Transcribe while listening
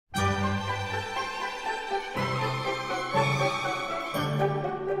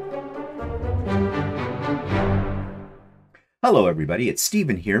Hello everybody, it's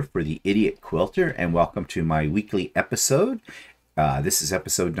Stephen here for the Idiot Quilter and welcome to my weekly episode. This is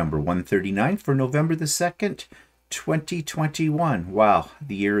episode number 139 for November the 2nd, 2021. Wow,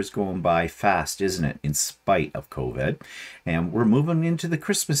 the year is going by fast, isn't it, in spite of COVID. And we're moving into the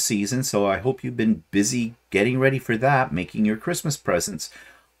Christmas season, so I hope you've been busy getting ready for that, making your Christmas presents.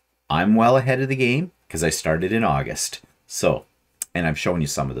 I'm well ahead of the game because I started in August. And I'm showing you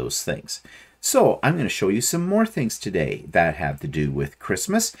some of those things. So I'm going to show you some more things today that have to do with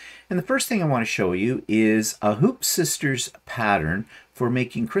Christmas. And the first thing I want to show you is a Hoop Sisters pattern for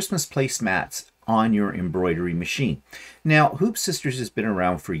making Christmas placemats on your embroidery machine. Now, Hoop Sisters has been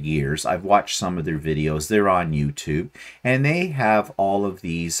around for years. I've watched some of their videos. They're on YouTube. And they have all of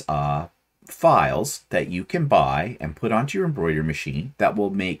these files that you can buy and put onto your embroidery machine that will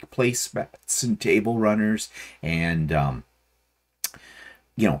make placemats and table runners and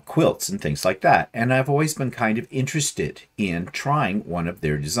quilts and things like that. And I've always been kind of interested in trying one of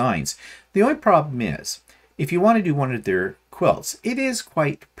their designs. The only problem is, if you want to do one of their quilts, it is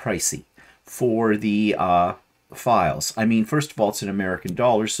quite pricey for the files. I mean, first of all, it's in American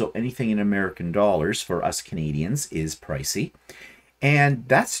dollars, so anything in American dollars for us Canadians is pricey. And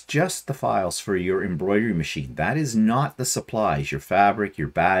that's just the files for your embroidery machine. That is not the supplies, your fabric, your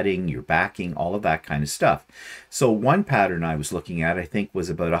batting, your backing, all of that kind of stuff. So one pattern I was looking at, I think, was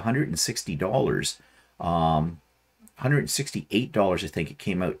about $160, $168, I think it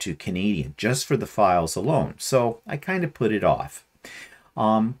came out to Canadian, just for the files alone. So I kind of put it off.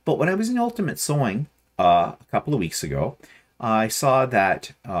 But when I was in Ultimate Sewing a couple of weeks ago, I saw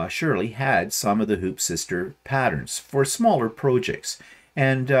that Shirley had some of the Hoop Sister patterns for smaller projects.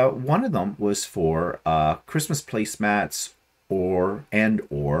 And one of them was for Christmas placemats or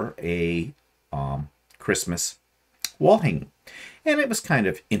a Christmas wall hanging. And it was kind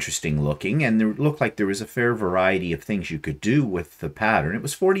of interesting looking, and there looked like there was a fair variety of things you could do with the pattern. It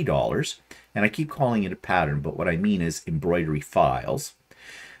was $40, and I keep calling it a pattern, but what I mean is embroidery files.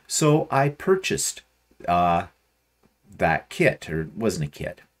 So I purchased that kit, or it wasn't a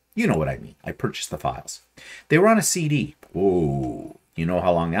kit. You know what I mean. I purchased the files. They were on a CD. Whoa. You know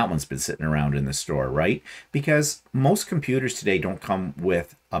how long that one's been sitting around in the store, right? Because most computers today don't come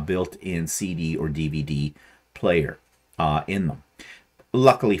with a built-in CD or DVD player in them.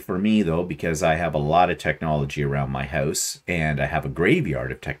 Luckily for me, though, because I have a lot of technology around my house and I have a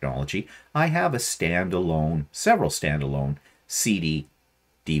graveyard of technology, I have several standalone CD,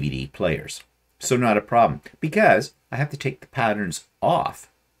 DVD players. So not a problem, because I have to take the patterns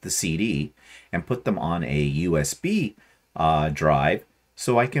off the CD and put them on a USB drive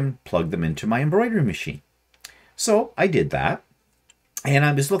so I can plug them into my embroidery machine. So I did that, and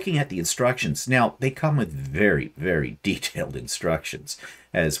I was looking at the instructions. Now, they come with very, very detailed instructions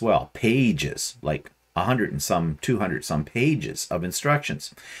as well. Pages, like 100 and some, 200 some pages of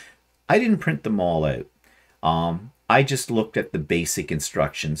instructions. I didn't print them all out. I just looked at the basic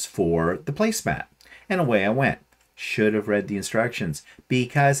instructions for the placemat, and away I went. Should have read the instructions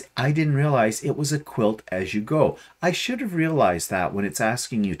because I didn't realize it was a quilt as you go. I should have realized that when it's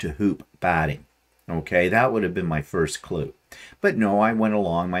asking you to hoop batting. Okay, that would have been my first clue. But no, I went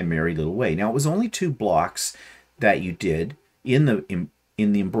along my merry little way. Now, it was only 2 blocks that you did in the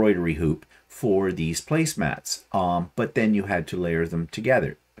embroidery hoop for these placemats, but then you had to layer them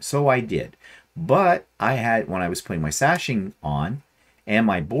together. So I did. But when I was putting my sashing on and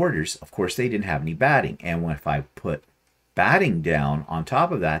my borders, of course, they didn't have any batting. And if I put batting down on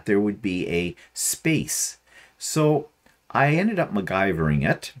top of that, there would be a space. So I ended up MacGyvering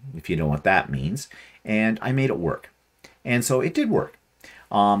it, if you know what that means, and I made it work. And so it did work.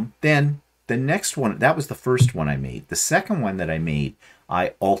 Then the next one, that was the first one I made. The second one that I made,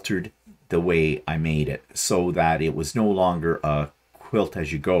 I altered the way I made it so that it was no longer a quilt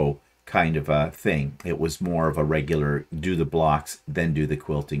as you go kind of a thing. It was more of a regular do the blocks, then do the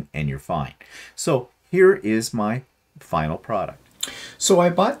quilting, and you're fine. So here is my final product. So I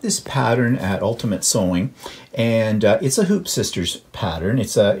bought this pattern at Ultimate Sewing, and it's a Hoop Sisters pattern.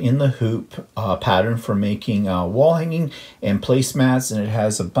 It's a in the hoop pattern for making wall hanging and placemats, and it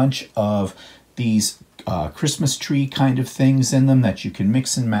has a bunch of these Christmas tree kind of things in them that you can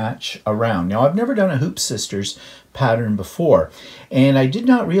mix and match around. Now, I've never done a Hoop Sisters pattern before, and I did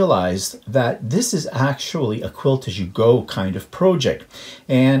not realize that this is actually a quilt as you go kind of project,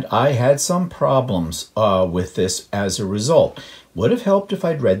 and I had some problems with this as a result. Would have helped if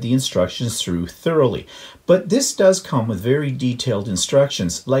I'd read the instructions through thoroughly. But this does come with very detailed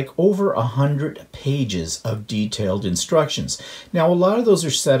instructions, like over 100 pages of detailed instructions. Now, a lot of those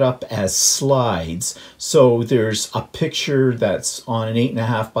are set up as slides. So there's a picture that's on an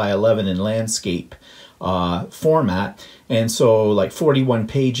 8.5 by 11 in landscape format. And so like 41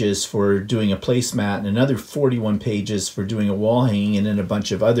 pages for doing a placemat and another 41 pages for doing a wall hanging, and then a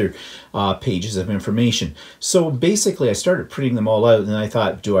bunch of other pages of information. So basically I started printing them all out, and I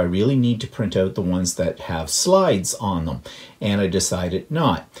thought, do I really need to print out the ones that have slides on them? And I decided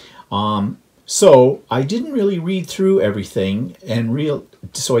not. So I didn't really read through everything, and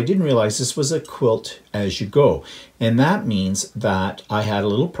so I didn't realize this was a quilt as you go. And that means that I had a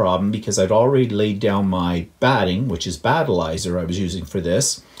little problem because I'd already laid down my batting, which is battleizer I was using for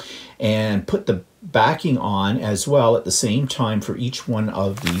this, and put the backing on as well at the same time for each one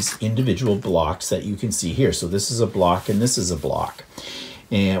of these individual blocks that you can see here. So this is a block and this is a block,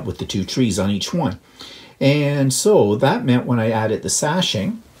 and with the two trees on each one. And so that meant when I added the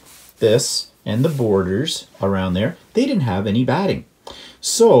sashing, this and the borders around there, they didn't have any batting.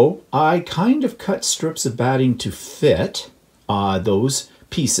 So I kind of cut strips of batting to fit those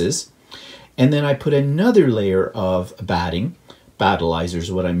pieces, and then I put another layer of batting. Battleizer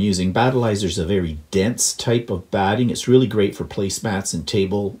is what I'm using. Battleizer is a very dense type of batting. It's really great for placemats and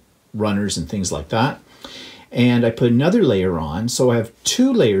table runners and things like that. And I put another layer on, so I have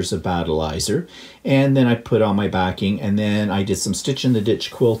 2 layers of battleizer, and then I put on my backing, and then I did some stitch in the ditch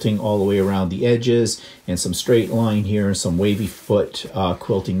quilting all the way around the edges, and some straight line here, and some wavy foot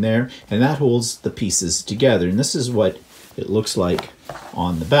quilting there, and that holds the pieces together. And this is what it looks like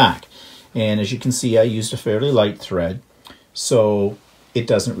on the back. And as you can see, I used a fairly light thread, so it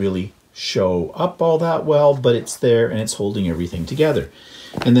doesn't really show up all that well, but it's there and it's holding everything together.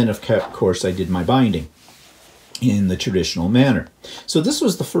 And then of course I did my binding in the traditional manner. So this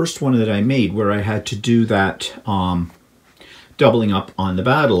was the first one that I made where I had to do that doubling up on the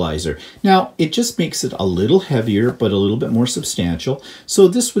battleizer. Now it just makes it a little heavier but a little bit more substantial. So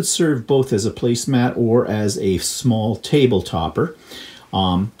this would serve both as a placemat or as a small table topper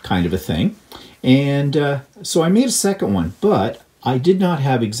kind of a thing. And so I made a second one, but I did not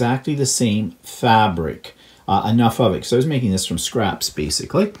have exactly the same fabric, enough of it, because I was making this from scraps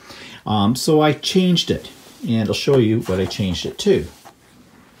basically. So I changed it. And I'll show you what I changed it to.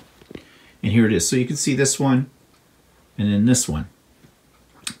 And here it is. So you can see this one and then this one.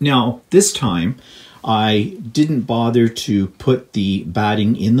 Now, this time I didn't bother to put the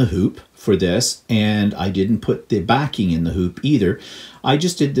batting in the hoop for this, and I didn't put the backing in the hoop either. I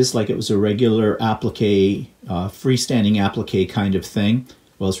just did this like it was a regular applique, freestanding applique kind of thing.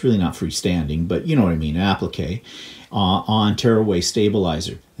 Well, it's really not freestanding, but you know what I mean, applique, on tearaway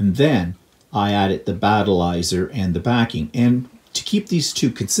stabilizer. And then I added the battleizer and the backing. And to keep these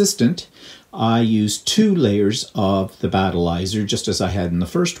two consistent, I used 2 layers of the battleizer, just as I had in the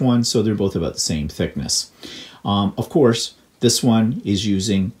first one, so they're both about the same thickness. Of course, this one is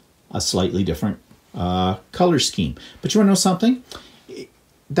using a slightly different color scheme. But you want to know something?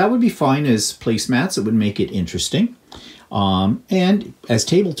 That would be fine as placemats. It would make it interesting. And as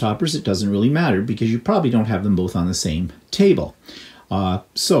table toppers, it doesn't really matter because you probably don't have them both on the same table.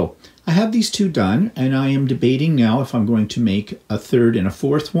 So I have these 2 done, and I am debating now if I'm going to make a 3rd and a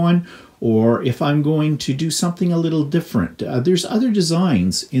 4th one, or if I'm going to do something a little different. There's other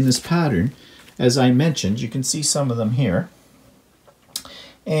designs in this pattern, as I mentioned. You can see some of them here.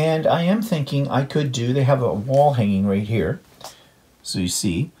 And I am thinking I could do, they have a wall hanging right here, so you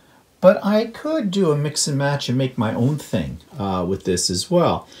see. But I could do a mix and match and make my own thing with this as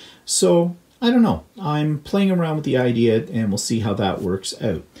well. So I don't know. I'm playing around with the idea, and we'll see how that works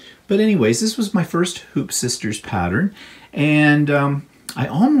out. But anyways, this was my first Hoop Sisters pattern, and I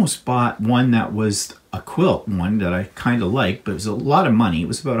almost bought one that was a quilt one that I kind of liked, but it was a lot of money. It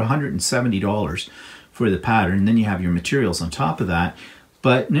was about $170 for the pattern, and then you have your materials on top of that.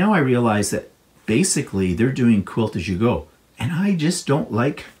 But now I realize that basically they're doing quilt as you go, and I just don't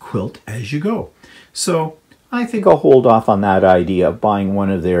like quilt as you go. So I think I'll hold off on that idea of buying one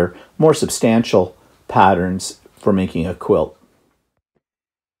of their more substantial patterns for making a quilt.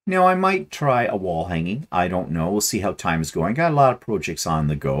 Now, I might try a wall hanging. I don't know. We'll see how time is going. Got a lot of projects on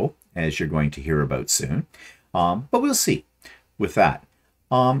the go, as you're going to hear about soon. But we'll see with that.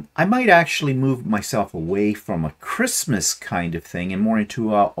 I might actually move myself away from a Christmas kind of thing and more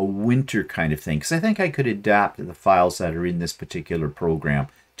into a winter kind of thing, because I think I could adapt the files that are in this particular program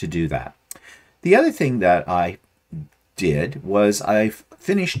to do that. The other thing that I did was I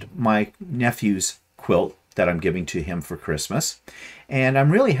finished my nephew's quilt that I'm giving to him for Christmas, and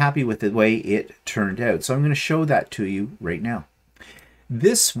I'm really happy with the way it turned out. So I'm going to show that to you right now.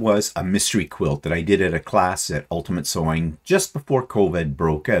 This was a mystery quilt that I did at a class at Ultimate Sewing just before COVID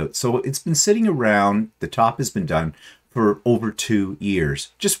broke out. So it's been sitting around, the top has been done for over 2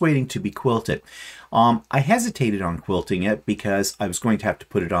 years, just waiting to be quilted. I hesitated on quilting it because I was going to have to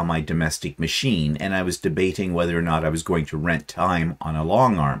put it on my domestic machine, and I was debating whether or not I was going to rent time on a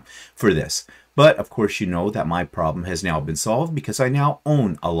long arm for this. But of course, you know that my problem has now been solved because I now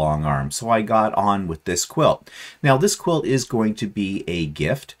own a long arm. So I got on with this quilt. Now this quilt is going to be a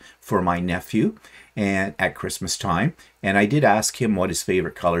gift for my nephew and at Christmas time. And I did ask him what his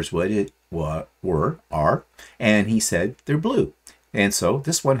favorite colors are, and he said they're blue. And so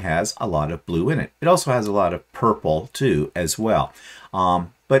this one has a lot of blue in it. It also has a lot of purple too as well.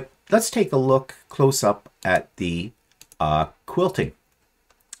 But let's take a look close up at the quilting.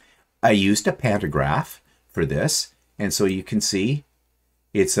 I used a pantograph for this, and so you can see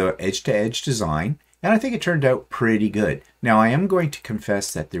it's a edge-to-edge design, and I think it turned out pretty good. Now I am going to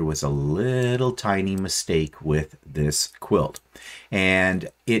confess that there was a little tiny mistake with this quilt, and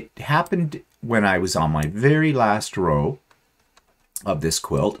it happened when I was on my very last row of this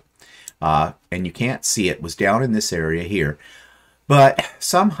quilt, and you can't see it, was down in this area here, but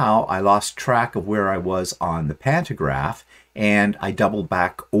somehow I lost track of where I was on the pantograph, and I doubled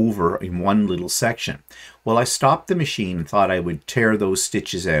back over in one little section. Well, I stopped the machine and thought I would tear those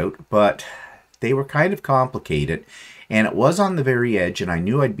stitches out, but they were kind of complicated, and it was on the very edge, and I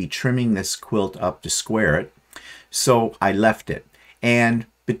knew I'd be trimming this quilt up to square it, so I left it. And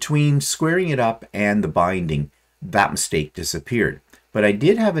between squaring it up and the binding, that mistake disappeared. But I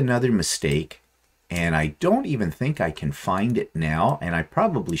did have another mistake, and I don't even think I can find it now, and I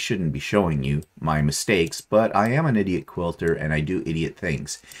probably shouldn't be showing you my mistakes, but I am an idiot quilter and I do idiot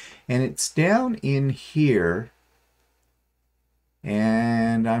things. And it's down in here,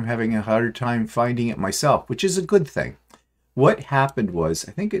 and I'm having a harder time finding it myself, which is a good thing. What happened was,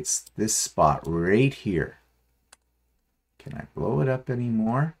 I think it's this spot right here. Can I blow it up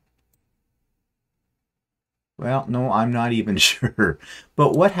anymore? Well, no, I'm not even sure.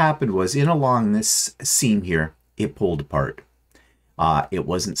 But what happened was, in along this seam here, it pulled apart. It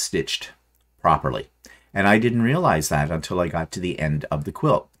wasn't stitched properly. And I didn't realize that until I got to the end of the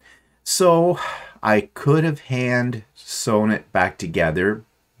quilt. So I could have hand sewn it back together,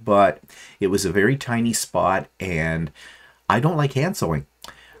 but it was a very tiny spot, and I don't like hand sewing.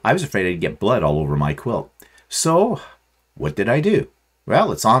 I was afraid I'd get blood all over my quilt. So what did I do?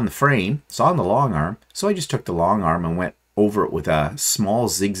 Well, it's on the frame, it's on the long arm, so I just took the long arm and went over it with a small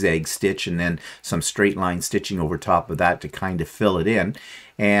zigzag stitch and then some straight line stitching over top of that to kind of fill it in,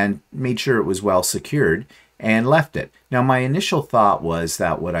 and made sure it was well secured and left it. Now my initial thought was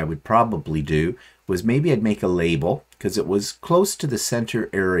that what I would probably do was maybe I'd make a label, because it was close to the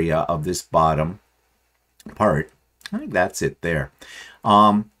center area of this bottom part. I think that's it there.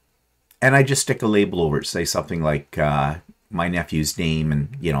 And I just stick a label over it, say something like my nephew's name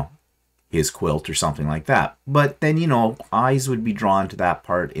and, you know, his quilt or something like that. But then, you know, eyes would be drawn to that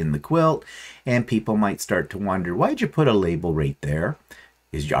part in the quilt, and people might start to wonder, why'd you put a label right there?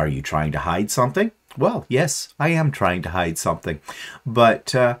 Are you trying to hide something? Well, yes, I am trying to hide something.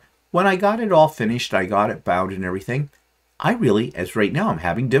 But when I got it all finished, I got it bound and everything, I really, as right now, I'm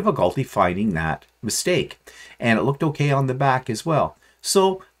having difficulty finding that mistake. And it looked okay on the back as well.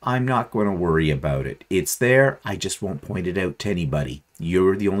 So I'm not going to worry about it. It's there. I just won't point it out to anybody.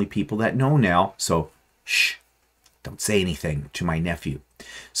 You're the only people that know now. So shh, don't say anything to my nephew.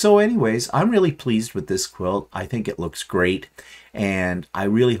 So anyways, I'm really pleased with this quilt. I think it looks great, and I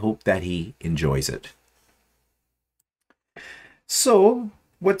really hope that he enjoys it. So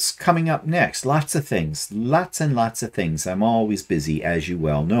what's coming up next? Lots of things. Lots and lots of things. I'm always busy, as you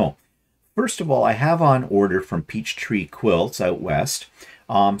well know. First of all, I have on order from Peachtree Quilts out west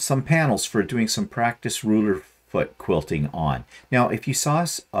some panels for doing some practice ruler foot quilting on. Now, if you saw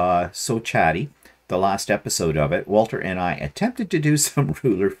us So Chatty, the last episode of it, Walter and I attempted to do some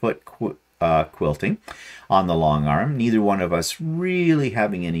ruler foot quilting on the long arm. Neither one of us really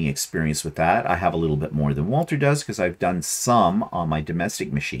having any experience with that. I have a little bit more than Walter does because I've done some on my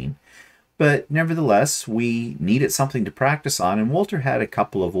domestic machine. But nevertheless, we needed something to practice on, and Walter had a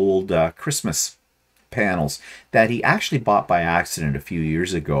couple of old Christmas panels that he actually bought by accident a few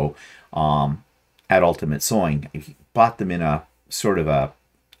years ago at Ultimate Sewing. He bought them in a sort of a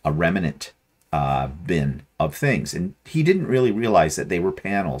remnant bin of things, and he didn't really realize that they were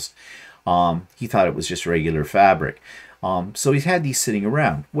panels. He thought it was just regular fabric. So he's had these sitting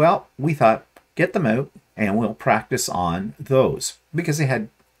around. Well, we thought, get them out and we'll practice on those, because they had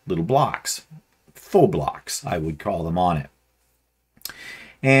little blocks, faux blocks, I would call them, on it.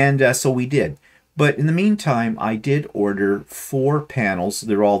 And so we did. But in the meantime, I did order 4 panels.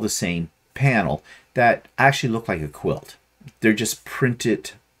 They're all the same panel that actually look like a quilt. They're just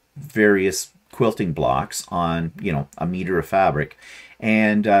printed various quilting blocks on, you know, a meter of fabric.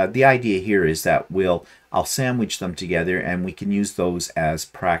 And the idea here is that I'll sandwich them together and we can use those as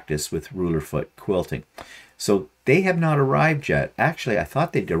practice with ruler foot quilting. So they have not arrived yet. Actually, I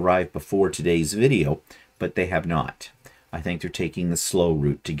thought they'd arrive before today's video, but they have not. I think they're taking the slow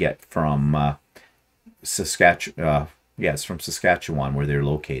route to get from Saskatchewan. Yes, from Saskatchewan, where they're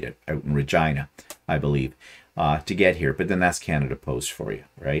located, out in Regina, I believe, to get here. But then that's Canada Post for you,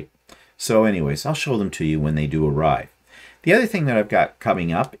 right? So anyways, I'll show them to you when they do arrive. The other thing that I've got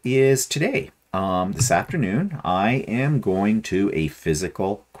coming up is today. This afternoon, I am going to a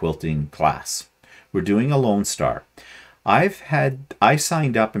physical quilting class. We're doing a Lone Star. I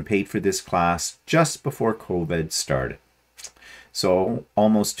signed up and paid for this class just before COVID started. So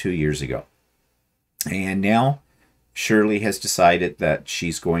almost 2 years ago. And now Shirley has decided that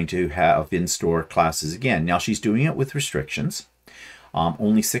she's going to have in-store classes again. Now she's doing it with restrictions.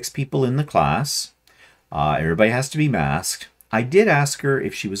 Only 6 people in the class. Everybody has to be masked. I did ask her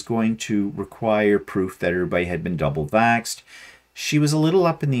if she was going to require proof that everybody had been double vaxxed. She was a little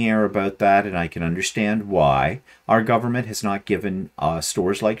up in the air about that, and I can understand why. Our government has not given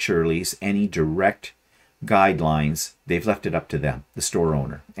stores like Shirley's any direct guidelines. They've left it up to them, the store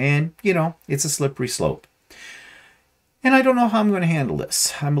owner. And, you know, it's a slippery slope. And I don't know how I'm going to handle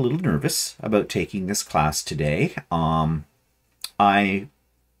this. I'm a little nervous about taking this class today. I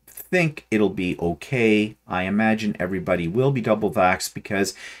think it'll be okay. I imagine everybody will be double vaxxed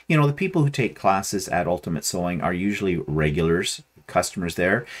because, you know, the people who take classes at Ultimate Sewing are usually regulars, customers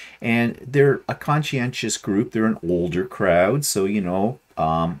there, and they're a conscientious group. They're an older crowd, so, you know,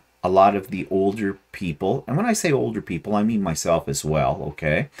 a lot of the older people, and when I say older people, I mean myself as well,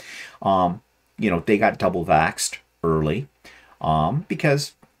 okay? You know, they got double vaxxed early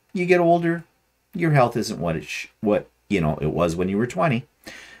because you get older, your health isn't what you know it was when you were 20.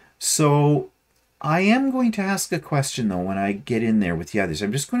 So I am going to ask a question, though, when I get in there with the others.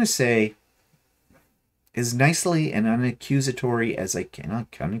 I'm just going to say as nicely and unaccusatory as I can.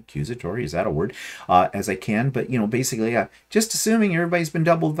 Not unaccusatory, is that a word? As I can. But, you know, basically, just assuming everybody's been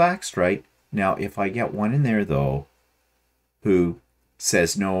double vaxxed, right? Now, if I get one in there, though, who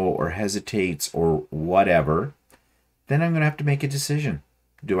says no or hesitates or whatever, then I'm going to have to make a decision.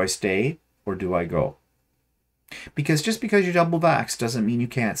 Do I stay or do I go? Because just because you're double vaxxed doesn't mean you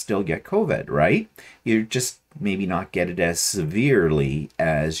can't still get COVID, right? You're just maybe not get it as severely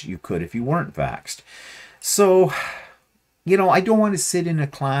as you could if you weren't vaxxed. So, you know, I don't want to sit in a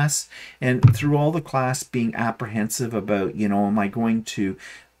class and through all the class being apprehensive about, you know, am I going to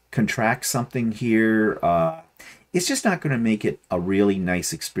contract something here? It's just not going to make it a really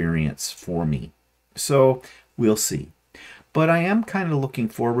nice experience for me. So we'll see. But I am kind of looking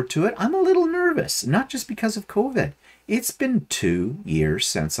forward to it. I'm a little nervous, not just because of COVID. It's been 2 years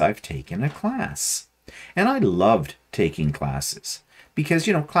since I've taken a class. And I loved taking classes because,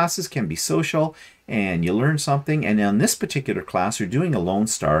 you know, classes can be social and you learn something. And in this particular class, we're doing a Lone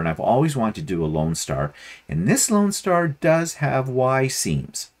Star, and I've always wanted to do a Lone Star. And this Lone Star does have Y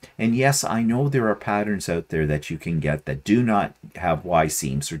seams. And yes, I know there are patterns out there that you can get that do not have Y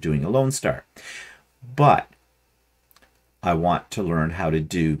seams for doing a Lone Star. But I want to learn how to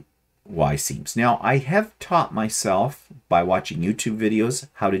do Y seams. Now, I have taught myself by watching YouTube videos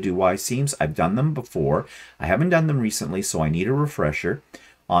how to do Y seams. I've done them before. I haven't done them recently, so I need a refresher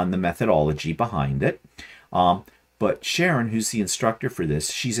on the methodology behind it. But Sharon, who's the instructor for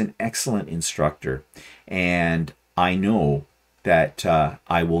this, she's an excellent instructor. And I know that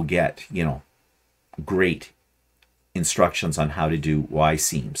I will get, you know, great instructions on how to do Y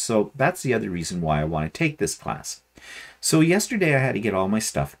seams. So that's the other reason why I want to take this class. So yesterday I had to get all my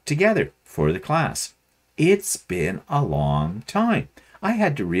stuff together for the class. It's been a long time. I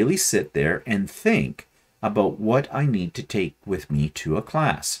had to really sit there and think about what I need to take with me to a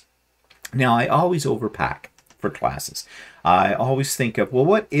class. Now, I always overpack for classes. I always think of, well,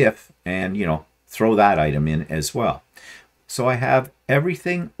 what if, and, you know, throw that item in as well. So I have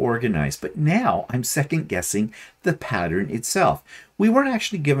everything organized, but now I'm second guessing the pattern itself. We weren't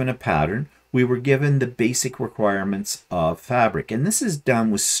actually given a pattern. We were given the basic requirements of fabric, and this is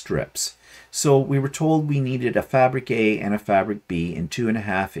done with strips. So we were told we needed a fabric A and a fabric B in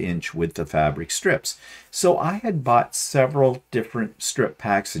 2.5 inch width of fabric strips. So I had bought several different strip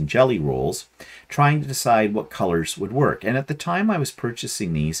packs and jelly rolls, trying to decide what colors would work. And at the time I was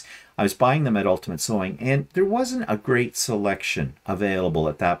purchasing these, I was buying them at Ultimate Sewing, and there wasn't a great selection available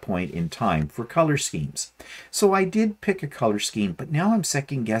at that point in time for color schemes. So I did pick a color scheme, but now I'm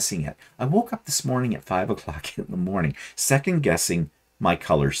second guessing it. I woke up this morning at 5 o'clock in the morning, second guessing my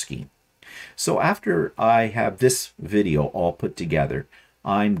color scheme. So after I have this video all put together,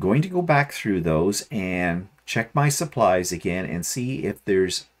 I'm going to go back through those and check my supplies again and see if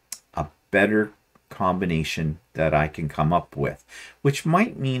there's a better combination that I can come up with, which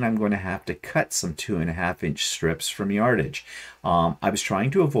might mean I'm going to have to cut some 2.5-inch strips from yardage. I was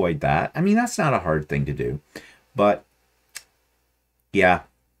trying to avoid that. I mean, that's not a hard thing to do, but yeah,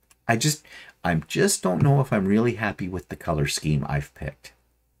 I just don't know if I'm really happy with the color scheme I've picked.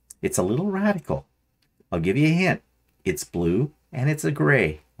 It's a little radical. I'll give you a hint. It's blue and it's a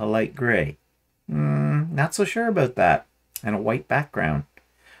gray, a light gray. Not so sure about that. And a white background.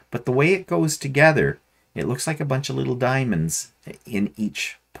 But the way it goes together, it looks like a bunch of little diamonds in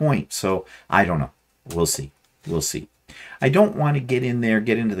each point. So I don't know. We'll see. We'll see. I don't want to get in there,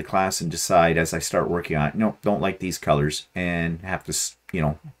 get into the class and decide as I start working on it, no, don't like these colors, and have to, you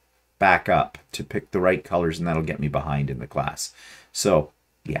know, back up to pick the right colors, and that'll get me behind in the class. So,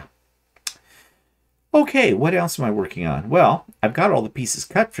 yeah. Okay, what else am I working on? Well, I've got all the pieces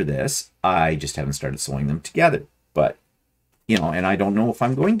cut for this. I just haven't started sewing them together. But, you know, and I don't know if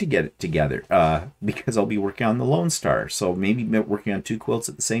I'm going to get it together because I'll be working on the Lone Star. So maybe working on 2 quilts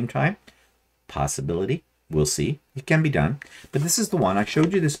at the same time. Possibility. We'll see. It can be done. But this is the one. I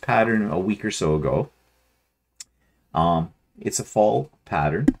showed you this pattern a week or so ago. It's a fall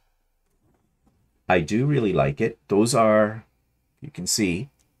pattern. I do really like it. Those are, you can see,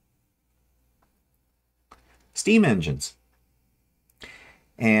 steam engines.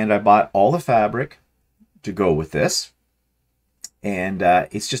 And I bought all the fabric to go with this. And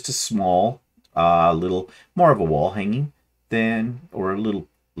it's just a small, little, more of a wall hanging than, or a little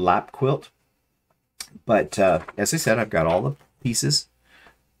lap quilt. But as I said, I've got all the pieces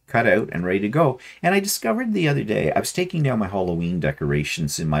cut out and ready to go. And I discovered the other day, I was taking down my Halloween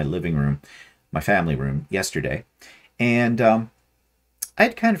decorations in my living room, my family room, yesterday. And I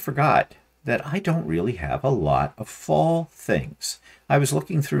had kind of forgot that I don't really have a lot of fall things. I was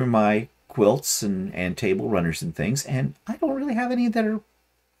looking through my quilts and table runners and things, and I don't really have any that are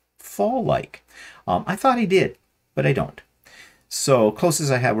fall-like. I thought I did, but I don't. So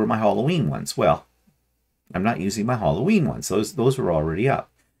closest I have were my Halloween ones. Well, I'm not using my Halloween ones. Those were already up.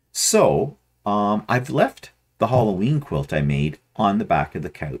 So I've left the Halloween quilt I made on the back of the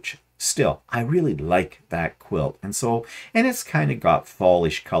couch. Still, I really like that quilt. And it's kind of got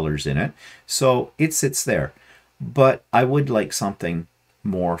fallish colors in it. So it sits there. But I would like something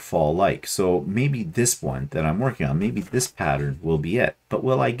more fall-like. So maybe this one that I'm working on, maybe this pattern will be it. But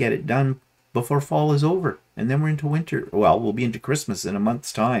will I get it done before fall is over? And then we're into winter. Well, we'll be into Christmas in a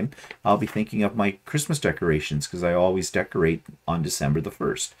month's time. I'll be thinking of my Christmas decorations because I always decorate on December the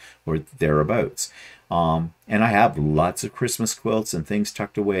 1st or thereabouts. And I have lots of Christmas quilts and things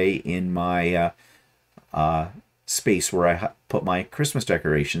tucked away in my space where I put my Christmas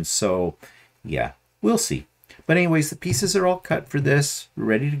decorations. So, yeah, we'll see. But anyways, the pieces are all cut for this,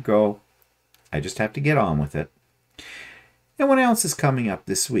 ready to go. I just have to get on with it. And what else is coming up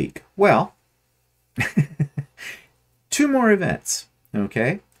this week? Well, 2 more events,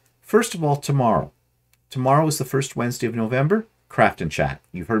 okay? First of all, tomorrow. Tomorrow is the first Wednesday of November, Craft and Chat.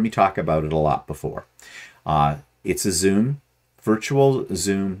 You've heard me talk about it a lot before. It's a virtual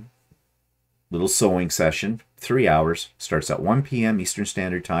Zoom little sewing session, 3 hours, starts at 1 p.m. Eastern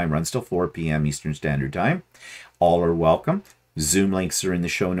Standard Time, runs till 4 p.m. Eastern Standard Time. All are welcome. Zoom links are in the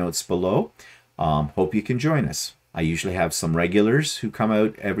show notes below. Hope you can join us. I usually have some regulars who come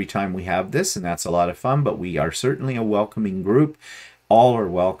out every time we have this, and that's a lot of fun, but we are certainly a welcoming group. All are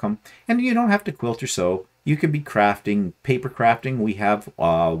welcome. And you don't have to quilt or sew. You could be crafting, paper crafting. We have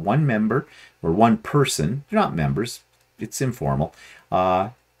one member, or one person, they're not members, it's informal,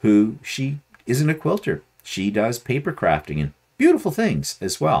 who she isn't a quilter. She does paper crafting and beautiful things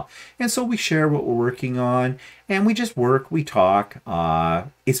as well. And so we share what we're working on, and we just work, we talk.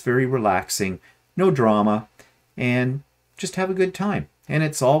 It's very relaxing, no drama, and just have a good time. And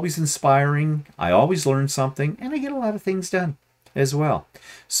it's always inspiring. I always learn something, and I get a lot of things done as well.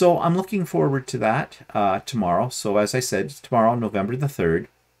 So I'm looking forward to that tomorrow. So as I said, tomorrow, November the 3rd,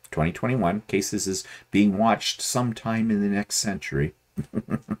 2021, in case this is being watched sometime in the next century.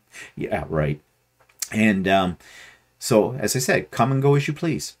 Yeah, right. And so, as I said, come and go as you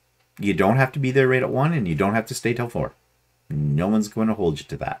please. You don't have to be there right at 1, and you don't have to stay till 4. No one's going to hold you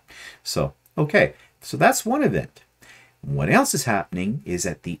to that. So, okay. So that's one event. What else is happening is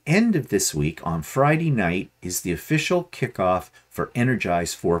at the end of this week, on Friday night, is the official kickoff for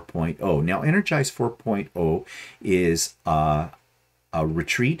Energize 4.0. Now, Energize 4.0 is a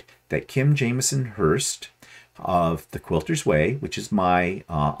retreat that Kim Jameson Hurst of the Quilter's Way, which is my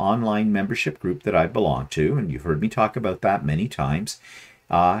online membership group that I belong to, and you've heard me talk about that many times,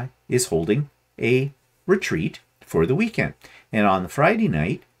 is holding a retreat for the weekend. And on the Friday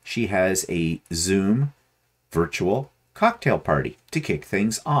night, she has a Zoom virtual cocktail party to kick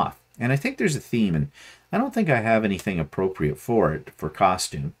things off. And I think there's a theme, and I don't think I have anything appropriate for it, for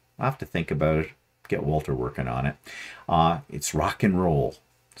costume. I'll have to think about it, get Walter working on it. It's rock and roll.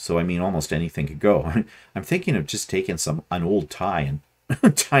 So, I mean, almost anything could go. I'm thinking of just taking an old tie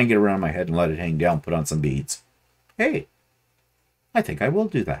and tying it around my head and let it hang down, put on some beads. Hey, I think I will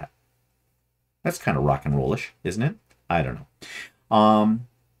do that. That's kind of rock and rollish, isn't it? I don't know.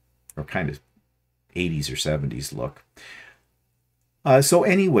 Or kind of 80s or 70s look. So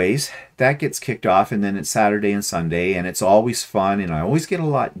anyways, that gets kicked off, and then it's Saturday and Sunday, and it's always fun, and I always get a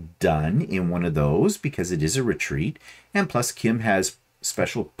lot done in one of those because it is a retreat. And plus, Kim has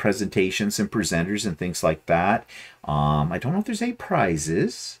special presentations and presenters and things like that. I don't know if there's any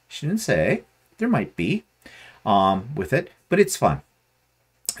prizes. She didn't say. There might be with it, but it's fun.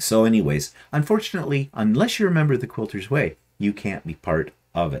 So anyways, unfortunately, unless you remember the Quilter's Way, you can't be part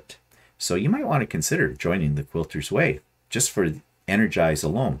of it. So you might want to consider joining the Quilter's Way just for Energize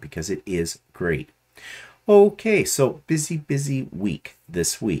alone, because it is great. Okay, so busy week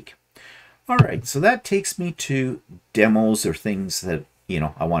this week. All right, so that takes me to demos or things that,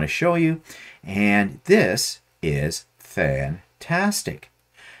 I want to show you. And this is fantastic.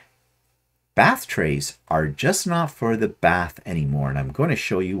 Bath trays are just not for the bath anymore, and I'm going to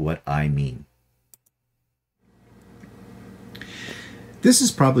show you what I mean. This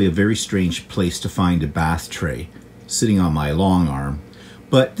is probably a very strange place to find a bath tray, sitting on my long arm,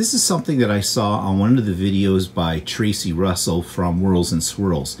 but this is something that I saw on one of the videos by Tracy Russell from Whirls and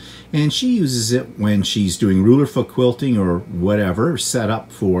Swirls, and she uses it when she's doing ruler foot quilting or whatever, set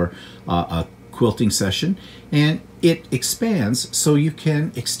up for a quilting session, and it expands so you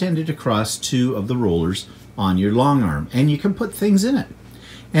can extend it across two of the rollers on your long arm, and you can put things in it.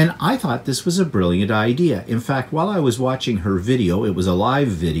 And I thought this was a brilliant idea. In fact, while I was watching her video, it was a live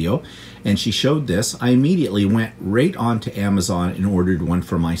video, and she showed this, I immediately went right onto Amazon and ordered one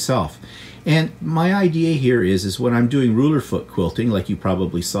for myself. And my idea here is when I'm doing ruler foot quilting, like you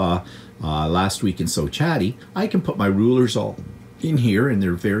probably saw last week in So Chatty, I can put my rulers all in here, and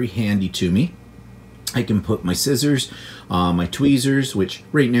they're very handy to me. I can put my scissors, my tweezers, which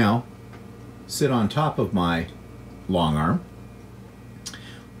right now sit on top of my long arm.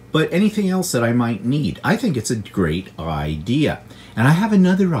 But anything else that I might need, I think it's a great idea. And I have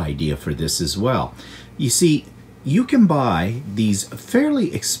another idea for this as well. You see, you can buy these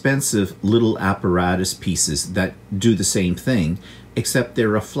fairly expensive little apparatus pieces that do the same thing, except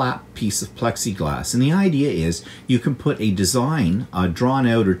they're a flat piece of plexiglass. And the idea is you can put a design, a drawn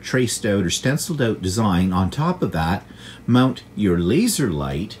out or traced out or stenciled out design on top of that, mount your laser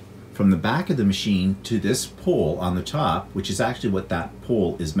light from the back of the machine to this pole on the top, which is actually what that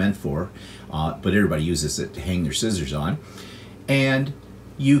pole is meant for, but everybody uses it to hang their scissors on. And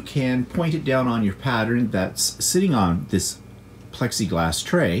you can point it down on your pattern that's sitting on this plexiglass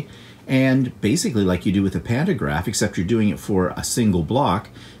tray, and basically like you do with a pantograph, except you're doing it for a single block,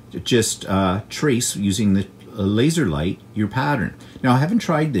 just trace using the laser light your pattern. Now I haven't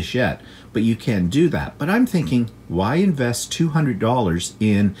tried this yet, but you can do that. But I'm thinking, why invest $200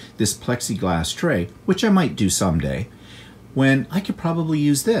 in this plexiglass tray, which I might do someday, when I could probably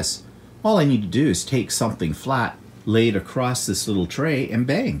use this. All I need to do is take something flat, lay it across this little tray, and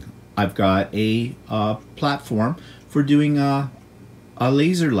bang, I've got a platform for doing a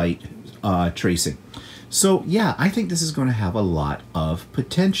laser light tracing. So yeah, I think this is going to have a lot of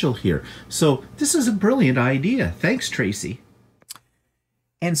potential here. So this is a brilliant idea. Thanks, Tracy.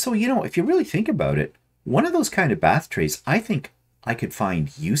 And so, if you really think about it, one of those kind of bath trays, I think I could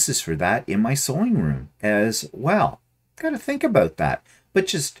find uses for that in my sewing room as well. Got to think about that, but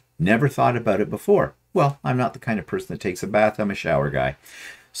just never thought about it before. Well, I'm not the kind of person that takes a bath. I'm a shower guy.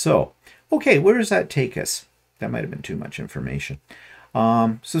 So, okay, where does that take us? That might have been too much information.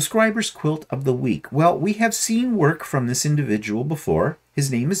 Subscribers Quilt of the Week. Well, we have seen work from this individual before.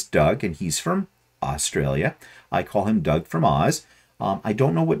 His name is Doug, and he's from Australia. I call him Doug from Oz. I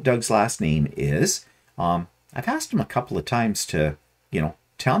don't know what Doug's last name is. I've asked him a couple of times to,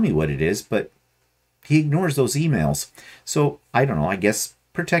 tell me what it is, but he ignores those emails. So I don't know, I guess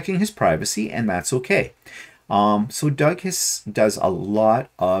protecting his privacy, and that's okay. So Doug does a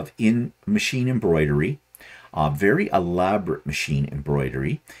lot of machine embroidery, very elaborate machine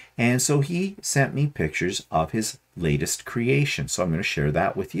embroidery. And so he sent me pictures of his latest creation. So I'm going to share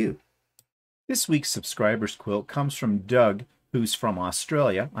that with you. This week's subscriber's quilt comes from Doug, who's from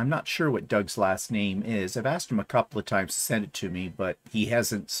Australia. I'm not sure what Doug's last name is. I've asked him a couple of times to send it to me, but he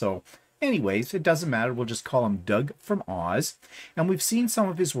hasn't. So anyways, it doesn't matter. We'll just call him Doug from Oz. And we've seen some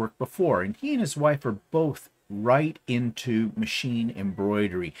of his work before, and he and his wife are both right into machine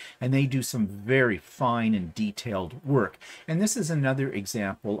embroidery, and they do some very fine and detailed work. And this is another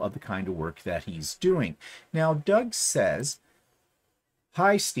example of the kind of work that he's doing. Now, Doug says,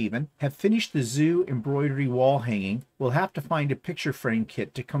 "Hi, Stephen. Have finished the zoo embroidery wall hanging. We'll have to find a picture frame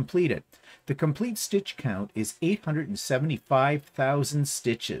kit to complete it. The complete stitch count is 875,000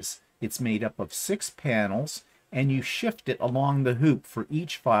 stitches. It's made up of 6 panels, and you shift it along the hoop for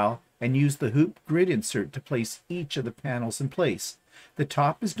each file and use the hoop grid insert to place each of the panels in place. The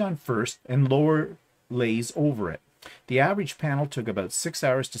top is done first and lower lays over it. The average panel took about 6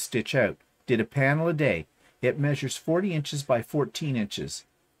 hours to stitch out. Did a panel a day. It measures 40 inches by 14 inches.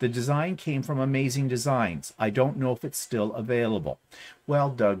 The design came from Amazing Designs. I don't know if it's still available."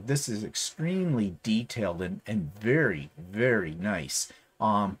 Well, Doug, this is extremely detailed and very, very nice.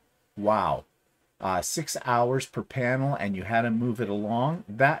 Wow. 6 hours per panel, and you had to move it along.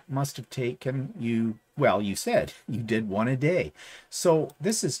 That must have taken you, well, you said you did one a day. So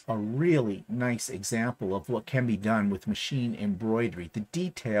this is a really nice example of what can be done with machine embroidery. The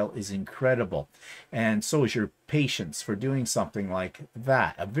detail is incredible, and so is your patience for doing something like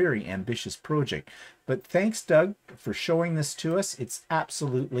that. A very ambitious project. But thanks, Doug, for showing this to us. It's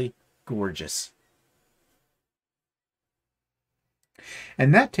absolutely gorgeous.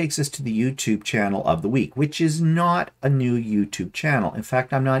 And that takes us to the YouTube channel of the week, which is not a new YouTube channel. In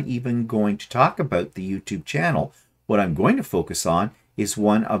fact, I'm not even going to talk about the YouTube channel. What I'm going to focus on is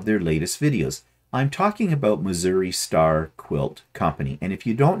one of their latest videos. I'm talking about Missouri Star Quilt Company. And if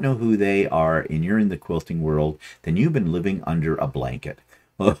you don't know who they are and you're in the quilting world, then you've been living under a blanket,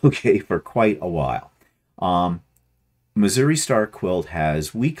 okay, for quite a while. Missouri Star Quilt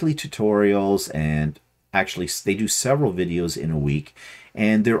has weekly tutorials, and actually, they do several videos in a week,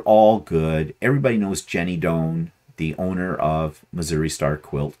 and they're all good. Everybody knows Jenny Doan, the owner of Missouri Star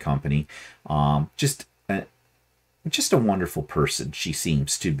Quilt Company. Just a wonderful person she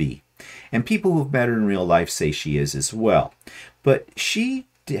seems to be. And people who've met her in real life say she is as well. But she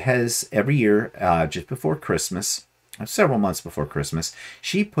has, every year, just before Christmas, several months before Christmas,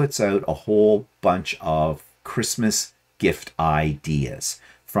 she puts out a whole bunch of Christmas gift ideas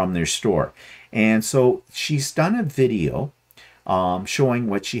from their store. And so she's done a video showing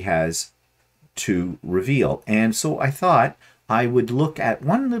what she has to reveal. And so I thought I would look at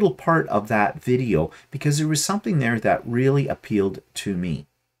one little part of that video because there was something there that really appealed to me.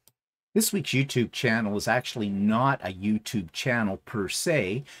 This week's YouTube channel is actually not a YouTube channel per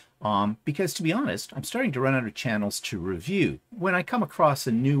se, because to be honest, I'm starting to run out of channels to review. When I come across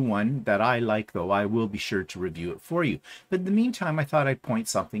a new one that I like, though, I will be sure to review it for you. But in the meantime, I thought I'd point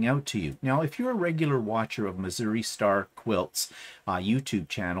something out to you. Now, if you're a regular watcher of Missouri Star Quilt's YouTube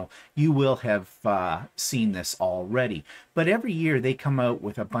channel, you will have seen this already. But every year they come out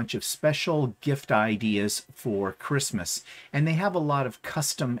with a bunch of special gift ideas for Christmas, and they have a lot of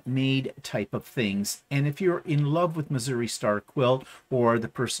custom-made type of things. And if you're in love with Missouri Star Quilt, or the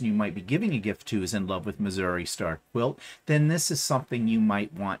person you might be giving a gift to is in love with Missouri Star Quilt, then this is something you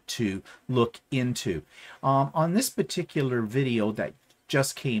might want to look into. On this particular video that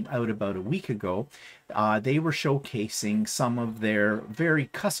just came out about a week ago, they were showcasing some of their very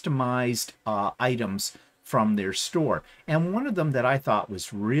customized items from their store. And one of them that I thought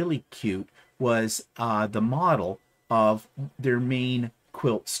was really cute was the model of their main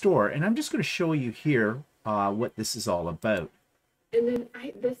quilt store. And I'm just going to show you here what this is all about. And then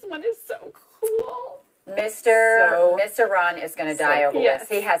this one is so cool. Mr. Ron is going to die over this.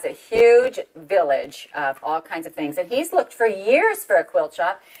 He has a huge village of all kinds of things, and he's looked for years for a quilt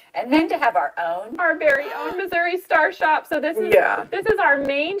shop, and then to have our very own Missouri Star shop. So this is our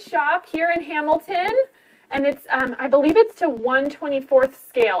main shop here in Hamilton, and it's I believe it's to 1/24th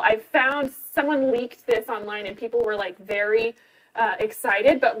scale. I found someone leaked this online, and people were like very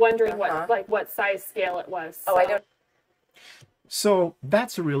excited, but wondering what size scale it was. So. Oh, I don't. So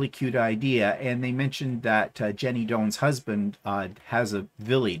that's a really cute idea, and they mentioned that Jenny Doan's husband has a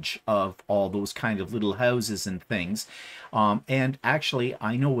village of all those kind of little houses and things. And actually,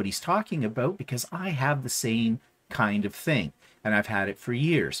 I know what he's talking about because I have the same kind of thing, and I've had it for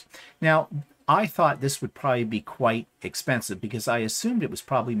years. Now, I thought this would probably be quite expensive because I assumed it was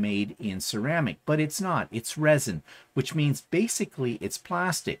probably made in ceramic, but it's not. It's resin, which means basically it's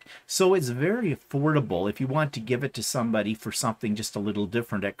plastic. So it's very affordable if you want to give it to somebody for something just a little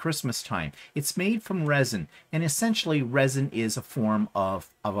different at Christmas time. It's made from resin, and essentially resin is a form of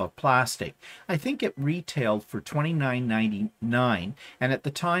a plastic. I think it retailed for $29.99, and at the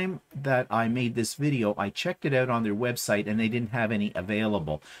time that I made this video, I checked it out on their website and they didn't have any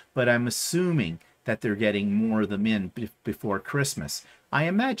available, but I'm assuming that they're getting more of them in before Christmas. I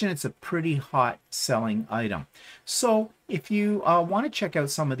imagine it's a pretty hot selling item. So if you want to check out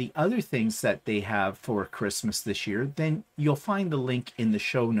some of the other things that they have for Christmas this year, then you'll find the link in the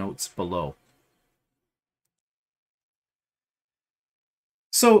show notes below.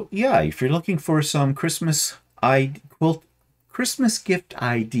 So yeah, if you're looking for some Christmas gift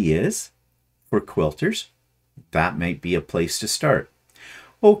ideas for quilters, that might be a place to start.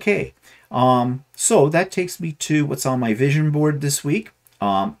 Okay, so that takes me to what's on my vision board this week.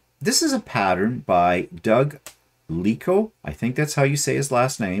 This is a pattern by Doug Leko. I think that's how you say his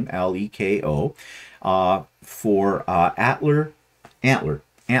last name, L-E-K-O, for Antler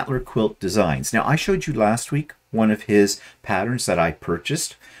Quilt Designs. Now, I showed you last week one of his patterns that I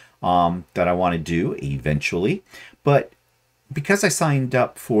purchased that I want to do eventually. But because I signed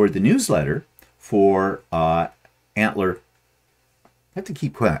up for the newsletter for Antler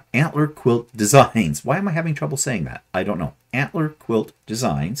Quilt Designs. Why am I having trouble saying that? I don't know. Antler Quilt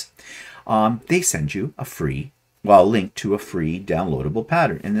Designs. They send you a free, link to a free downloadable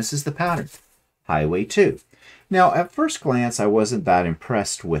pattern. And this is the pattern, Highway 2. Now, at first glance, I wasn't that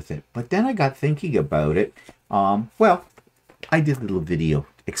impressed with it. But then I got thinking about it. I did a little video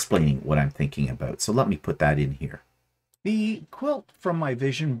explaining what I'm thinking about. So let me put that in here. The quilt from my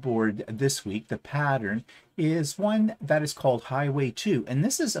vision board this week, the pattern, is one that is called Highway 2, and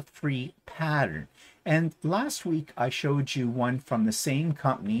this is a free pattern. And last week I showed you one from the same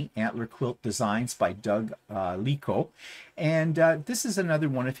company, Antler Quilt Designs by Doug Leko, and this is another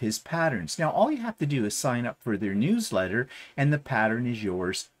one of his patterns. Now all you have to do is sign up for their newsletter and the pattern is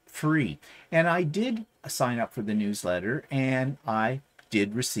yours free. And I did sign up for the newsletter and I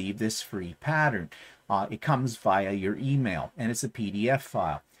did receive this free pattern. It comes via your email and it's a PDF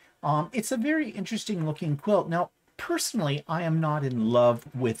file. It's a very interesting looking quilt. Now, personally, I am not in love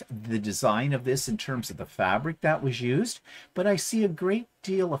with the design of this in terms of the fabric that was used, but I see a great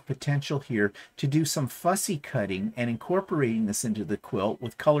deal of potential here to do some fussy cutting and incorporating this into the quilt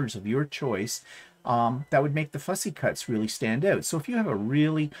with colors of your choice that would make the fussy cuts really stand out. So if you have a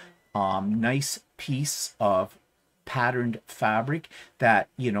really nice piece of patterned fabric that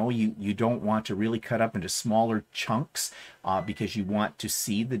you don't want to really cut up into smaller chunks because you want to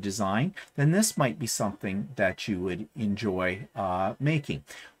see the design, then this might be something that you would enjoy making.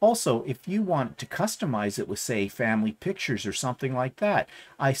 Also, if you want to customize it with, say, family pictures or something like that,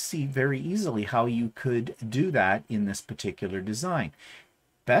 I see very easily how you could do that in this particular design.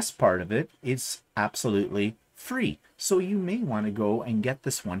 Best part of it, it's absolutely free, so you may want to go and get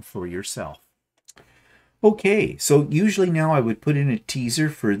this one for yourself. Okay, so usually now I would put in a teaser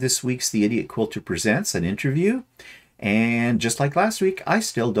for this week's The Idiot Quilter Presents, an interview. And just like last week, I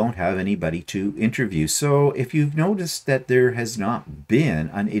still don't have anybody to interview. So if you've noticed that there has not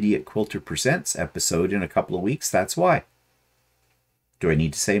been an Idiot Quilter Presents episode in a couple of weeks, that's why. Do I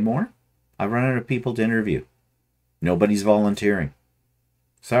need to say more? I've run out of people to interview. Nobody's volunteering.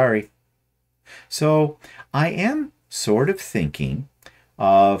 Sorry. So I am sort of thinking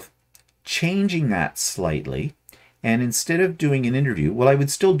of changing that slightly, and instead of doing an interview, I would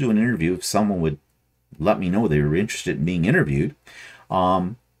still do an interview if someone would let me know they were interested in being interviewed.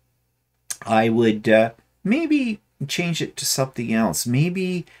 I would maybe change it to something else,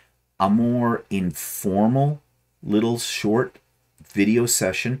 maybe a more informal little short video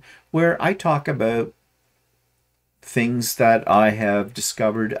session where I talk about things that I have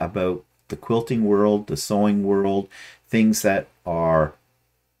discovered about the quilting world, the sewing world, things that are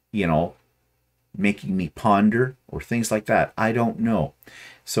making me ponder or things like that. I don't know.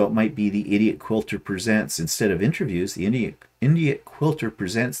 So it might be the Idiot Quilter Presents, instead of interviews, the Idiot Quilter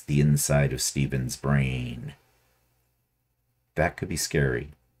Presents the inside of Stephen's brain. That could be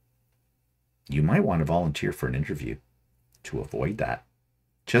scary. You might want to volunteer for an interview to avoid that.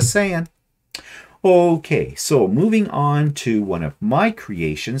 Just saying. Okay, so moving on to one of my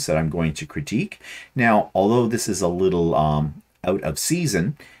creations that I'm going to critique. Now, although this is a little out of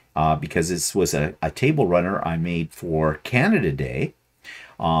season, because this was a table runner I made for Canada Day,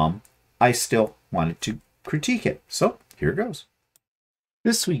 I still wanted to critique it. So here goes.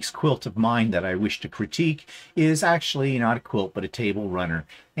 This week's quilt of mine that I wish to critique is actually not a quilt, but a table runner.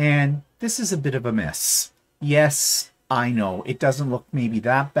 And this is a bit of a mess. Yes, I know it doesn't look maybe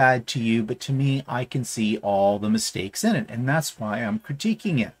that bad to you, but to me, I can see all the mistakes in it. And that's why I'm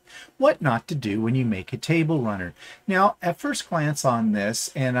critiquing it. What not to do when you make a table runner. Now, at first glance on this,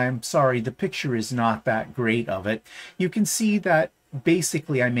 and I'm sorry, the picture is not that great of it, you can see that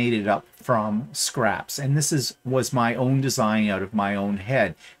basically I made it up from scraps, and this was my own design out of my own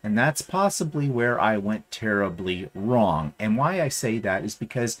head, and that's possibly where I went terribly wrong. And why I say that is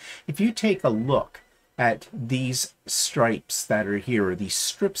because if you take a look at these stripes that are here, or these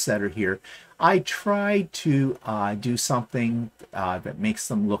strips that are here, I tried to do something that makes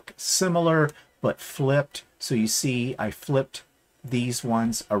them look similar but flipped. So you see I flipped these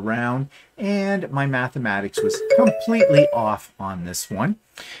ones around, and my mathematics was completely off on this one.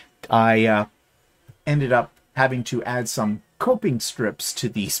 I ended up having to add some coping strips to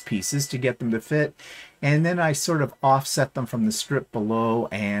these pieces to get them to fit, and then I sort of offset them from the strip below,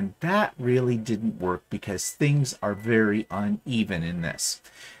 and that really didn't work because things are very uneven in this.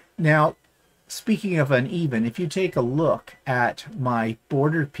 Now, speaking of uneven, if you take a look at my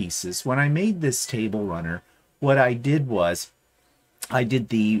border pieces, when I made this table runner, what I did was I did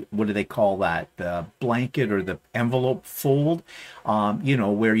the, what do they call that? The blanket or the envelope fold, you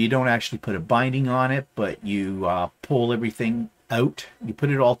know, where you don't actually put a binding on it, but you pull everything out. You put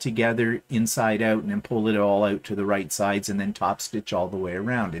it all together inside out and then pull it all out to the right sides and then top stitch all the way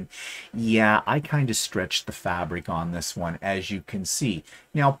around. And yeah, I kind of stretched the fabric on this one, as you can see.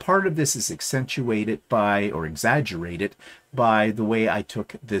 Now, part of this is accentuated by, or exaggerated by, the way I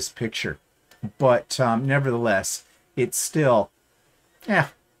took this picture. But nevertheless, it's still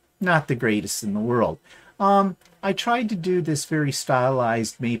not the greatest in the world. I tried to do this very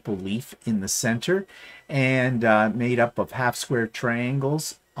stylized maple leaf in the center and made up of half square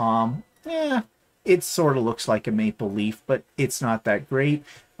triangles. It sort of looks like a maple leaf, but it's not that great.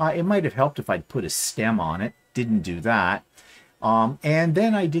 It might have helped if I'd put a stem on it. Didn't do that. And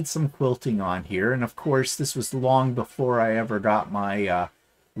then I did some quilting on here. And of course, this was long before I ever got my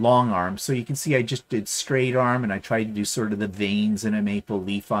long arm. So you can see I just did straight arm, and I tried to do sort of the veins in a maple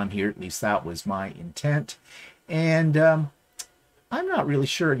leaf on here. At least that was my intent. And I'm not really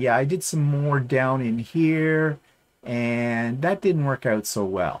sure. Yeah, I did some more down in here, and that didn't work out so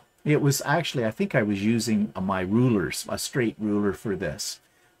well. It was actually, I think I was using my rulers, a straight ruler for this.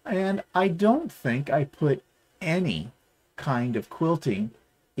 And I don't think I put any kind of quilting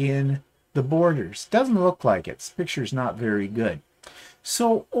in the borders. Doesn't look like it. This picture's not very good.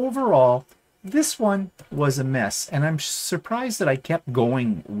 So overall, this one was a mess, and I'm surprised that I kept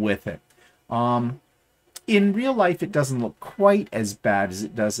going with it. In real life, it doesn't look quite as bad as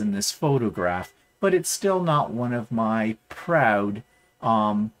it does in this photograph, but it's still not one of my proud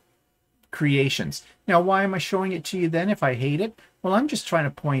creations. Now, why am I showing it to you then if I hate it? Well, I'm just trying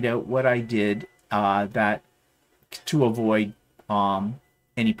to point out what I did that to avoid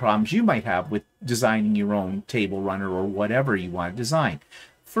any problems you might have with designing your own table runner or whatever you want to design.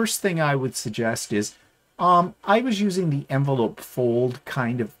 First thing I would suggest is I was using the envelope fold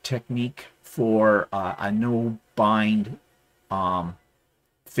kind of technique for a no bind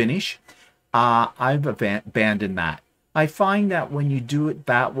finish. I've abandoned that. I find that when you do it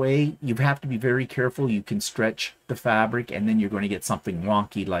that way, you have to be very careful. You can stretch the fabric, and then you're going to get something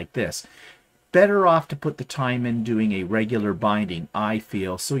wonky like this. Better off to put the time in doing a regular binding, I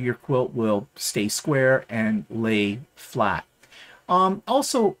feel, so your quilt will stay square and lay flat.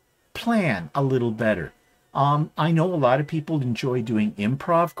 Also, plan a little better. I know a lot of people enjoy doing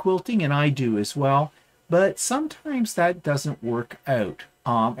improv quilting, and I do as well, but sometimes that doesn't work out.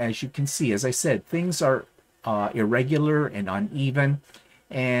 As you can see, as I said, things are irregular and uneven,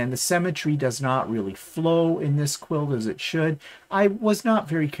 and the symmetry does not really flow in this quilt as it should. I was not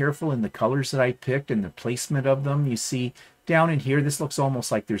very careful in the colors that I picked and the placement of them. You see down in here, this looks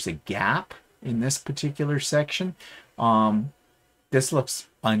almost like there's a gap in this particular section. This looks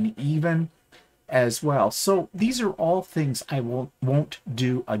uneven as well. So these are all things I won't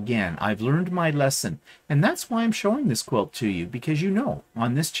do again. I've learned my lesson, and that's why I'm showing this quilt to you, because you know,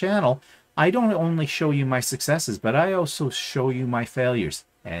 on this channel, I don't only show you my successes, but I also show you my failures.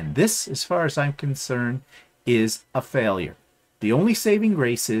 And this, as far as I'm concerned, is a failure. The only saving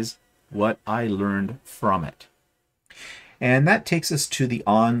grace is what I learned from it. And that takes us to the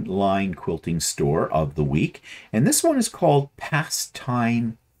online quilting store of the week. And this one is called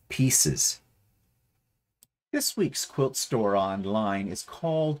Pastime Pieces. This week's quilt store online is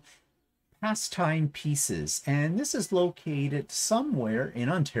called Pastime Pieces, and this is located somewhere in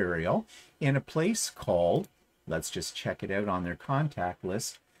Ontario in a place called, let's just check it out on their contact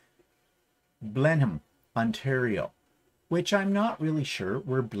list, Blenheim, Ontario, which I'm not really sure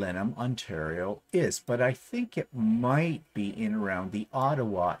where Blenheim, Ontario is, but I think it might be in around the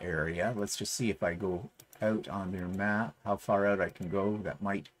Ottawa area. Let's just see if I go out on their map, how far out I can go. That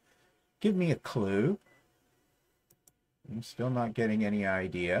might give me a clue. I'm still not getting any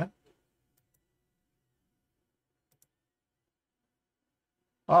idea.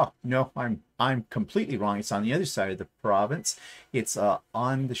 Oh, no, I'm completely wrong. It's on the other side of the province. It's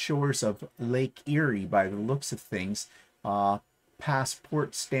on the shores of Lake Erie by the looks of things. past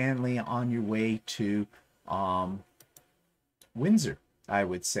Port Stanley on your way to Windsor, I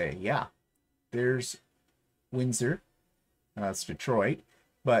would say. Yeah, there's Windsor. That's Detroit.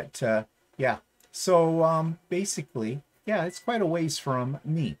 But yeah, so basically, yeah, it's quite a ways from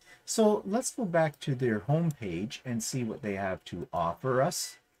me. So let's go back to their homepage and see what they have to offer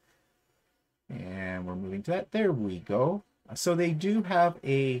us. And we're moving to that. There we go. So they do have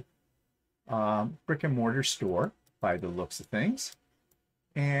a brick and mortar store by the looks of things.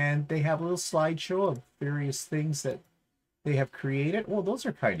 And they have a little slideshow of various things that they have created. Well, those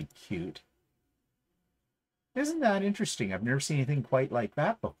are kind of cute. Isn't that interesting? I've never seen anything quite like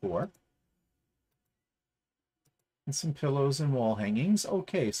that before. And some pillows and wall hangings.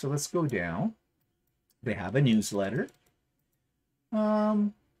 Okay, so let's go down. They have a newsletter.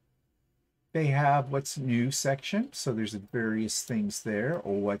 They have what's new section. So there's various things there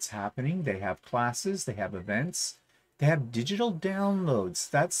or what's happening. They have classes. They have events. They have digital downloads.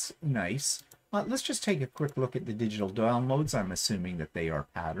 That's nice. Let's just take a quick look at the digital downloads. I'm assuming that they are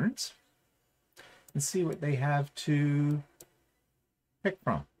patterns. And see what they have to pick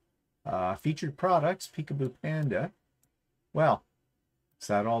from. Featured products, Peekaboo Panda. Well, is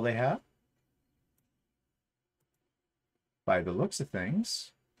that all they have? By the looks of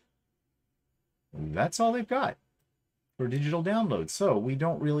things, that's all they've got for digital downloads. So we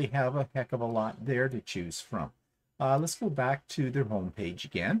don't really have a heck of a lot there to choose from. Let's go back to their homepage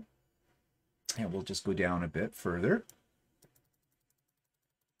again. And we'll just go down a bit further.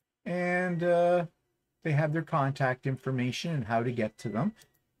 And they have their contact information and how to get to them.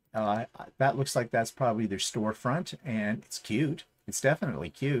 That looks like that's probably their storefront, and it's cute. It's definitely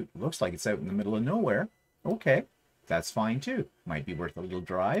cute. It looks like it's out in the middle of nowhere. Okay, that's fine too. Might be worth a little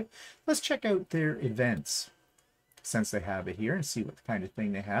drive. Let's check out their events since they have it here and see what kind of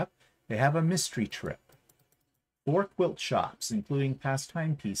thing they have. They have a mystery trip. 4 quilt shops, including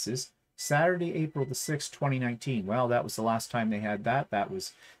pastime pieces. Saturday, April the 6th, 2019. Well, that was the last time they had that. That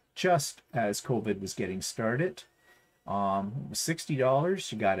was just as COVID was getting started.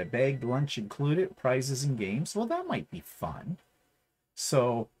 $60. You got a bagged lunch included, prizes and games. Well, that might be fun.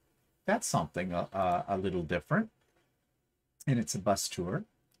 So that's something a little different. And it's a bus tour.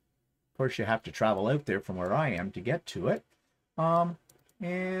 Of course, you have to travel out there from where I am to get to it.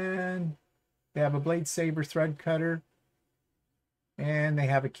 And they have a blade saber thread cutter. And they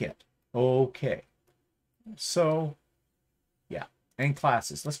have a kit. Okay. So, yeah. And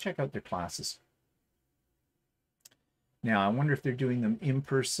classes. Let's check out their classes. Now, I wonder if they're doing them in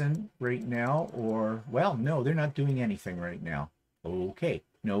person right now or, well, no, they're not doing anything right now. Okay,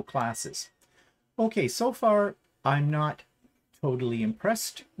 no classes. Okay, so far, I'm not totally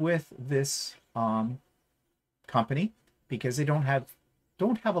impressed with this company because they don't have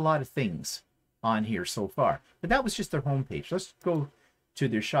a lot of things on here so far. But that was just their homepage. Let's go to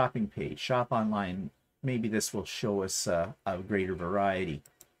their shopping page, shop online. Maybe this will show us a greater variety.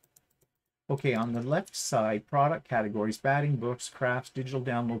 Okay, on the left side, product categories, batting books, crafts, digital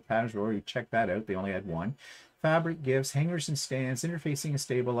download patterns. We already checked that out. They only had one. Fabric gifts, hangers and stands, interfacing and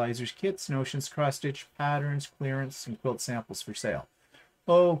stabilizers, kits, notions, cross-stitch patterns, clearance, and quilt samples for sale.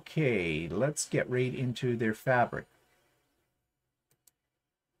 Okay, let's get right into their fabric.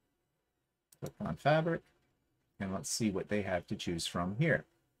 Click on fabric, and let's see what they have to choose from here.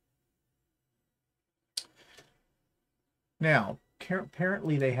 Now,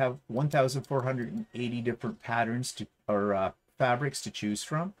 apparently they have 1,480 different patterns or fabrics to choose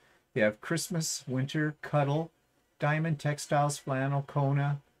from. They have Christmas, Winter, Cuddle, Diamond Textiles, Flannel,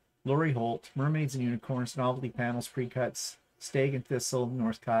 Kona, Lori Holt, Mermaids and Unicorns, Novelty Panels, Precuts, Stag and Thistle,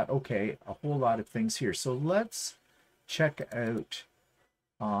 Northcott. Okay, a whole lot of things here. So let's check out,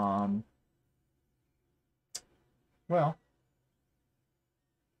 well,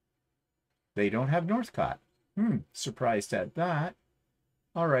 they don't have Northcott. Surprised at that.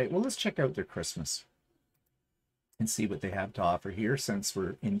 All right, well, let's check out their Christmas and see what they have to offer here since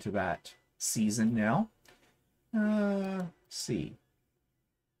we're into that season now. Let's see.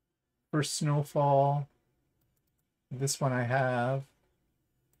 For Snowfall, this one I have.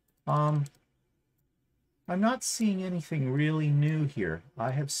 I'm not seeing anything really new here.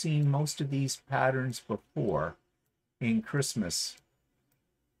 I have seen most of these patterns before in Christmas.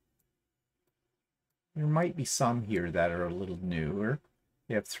 There might be some here that are a little newer.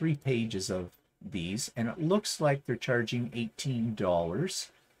 They have 3 pages of these, and it looks like they're charging $18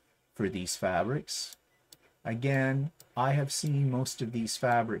 for these fabrics. Again, I have seen most of these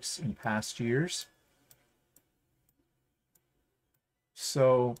fabrics in past years.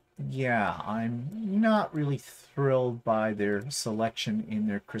 So, yeah, I'm not really thrilled by their selection in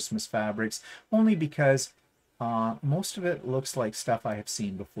their Christmas fabrics, only because Most of it looks like stuff I have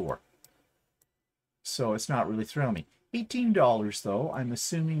seen before. So it's not really thrilling me. $18 though. I'm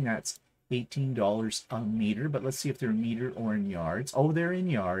assuming that's $18 a meter, but let's see if they're a meter or in yards. Oh, they're in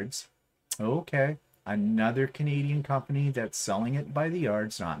yards. Okay. Another Canadian company that's selling it by the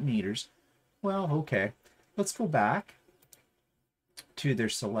yards, not meters. Well, okay. Let's go back to their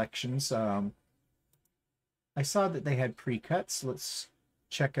selections. I saw that they had pre-cuts. Let's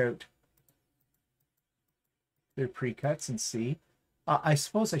check out their pre-cuts and see. I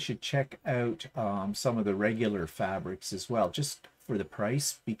suppose I should check out some of the regular fabrics as well, just for the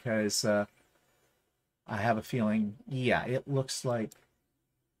price, because I have a feeling, yeah, it looks like,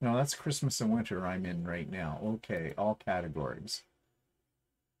 no, that's Christmas and winter I'm in right now. Okay, all categories.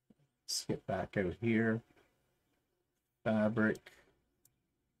 Let's get back out here. Fabric.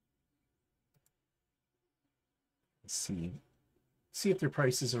 Let's see. See if their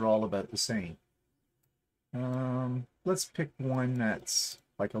prices are all about the same. Let's pick one that's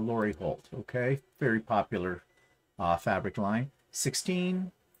like a Lori Holt, okay? Very popular fabric line.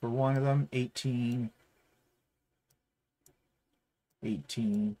 16 for one of them, 18.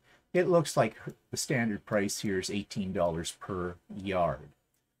 It looks like the standard price here is $18 per yard.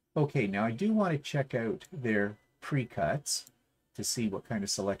 Okay, now I do want to check out their pre-cuts to see what kind of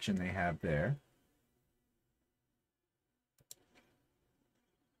selection they have there.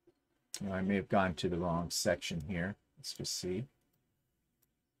 I may have gone to the wrong section here. Let's just see.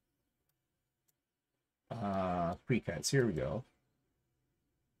 Pre-cuts, here we go.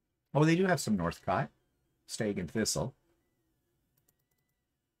 Oh, they do have some Northcott, Stag and Thistle.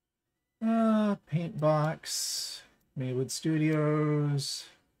 Paint Box, Maywood Studios,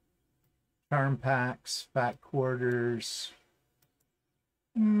 Charm Packs, Fat Quarters.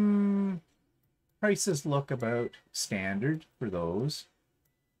 Prices look about standard for those.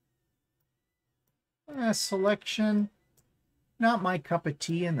 Selection, not my cup of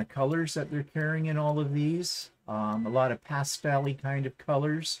tea in the colors that they're carrying in all of these. A lot of pastel-y kind of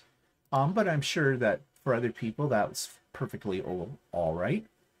colors. But I'm sure that for other people that was perfectly all right.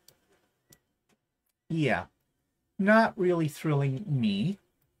 Yeah, not really thrilling me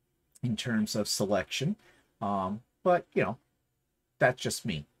in terms of selection. But, you know, that's just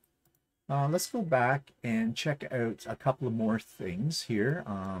me. Let's go back and check out a couple of more things here.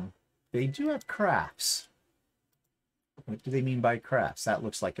 They do have crafts. What do they mean by crafts? That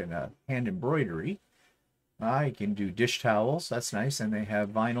looks like a hand embroidery. You can do dish towels. That's nice. And they have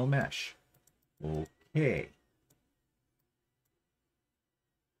vinyl mesh. Okay.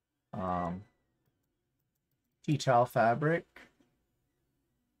 Tea towel fabric.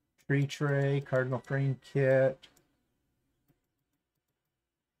 Tree tray. Cardinal frame kit.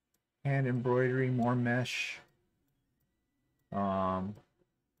 Hand embroidery. More mesh.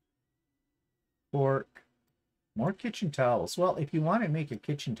 Fork, more kitchen towels. Well, if you want to make a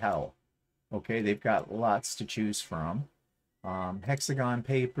kitchen towel, okay, they've got lots to choose from. Hexagon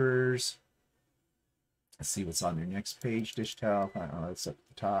papers. Let's see what's on their next page. Dish towel. Oh, that's up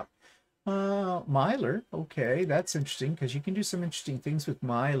at the top. Mylar. Okay, that's interesting because you can do some interesting things with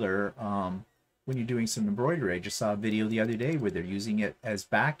Mylar when you're doing some embroidery. I just saw a video the other day where they're using it as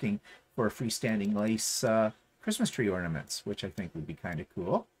backing for freestanding lace Christmas tree ornaments, which I think would be kind of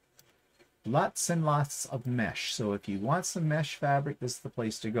cool. Lots and lots of mesh. So if you want some mesh fabric, this is the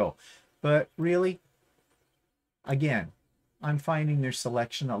place to go. But really, again, I'm finding their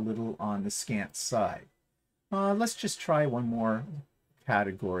selection a little on the scant side. Let's just try one more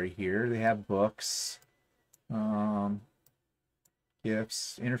category here. They have books,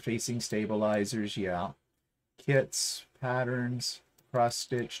 gifts, interfacing stabilizers, yeah. Kits, patterns,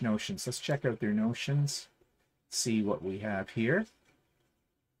 cross-stitch, notions. Let's check out their notions, see what we have here.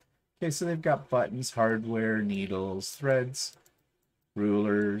 Okay, so they've got buttons, hardware, needles, threads,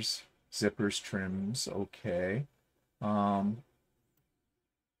 rulers, zippers, trims. Okay.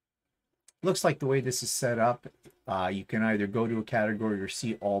 Looks like the way this is set up, you can either go to a category or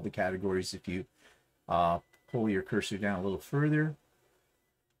see all the categories if you pull your cursor down a little further.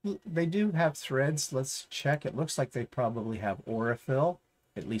 They do have threads. Let's check. It looks like they probably have Aurifil,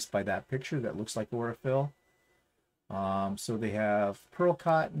 at least by that picture. That looks like Aurifil. So they have pearl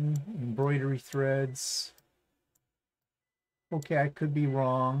cotton, embroidery threads. Okay, I could be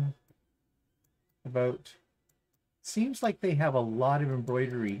wrong about... Seems like they have a lot of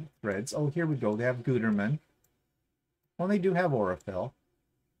embroidery threads. Oh, here we go. They have Gutermann. Well, they do have Aurifil.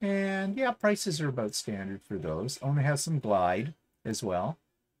 And yeah, prices are about standard for those. Only have some Glide as well.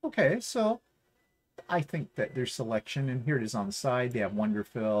 Okay, so I think that their selection, and here it is on the side. They have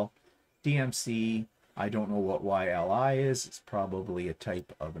Wonderfill, DMC. I don't know what YLI is. It's probably a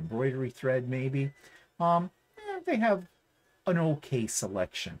type of embroidery thread, maybe. think they have an okay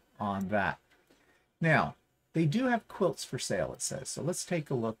selection on that. Now, they do have quilts for sale, it says. So let's take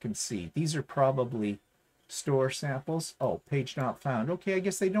a look and see. These are probably store samples. Oh, page not found. Okay, I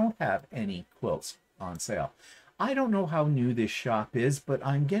guess they don't have any quilts on sale. I don't know how new this shop is, but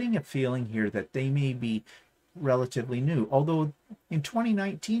I'm getting a feeling here that they may be relatively new. Although in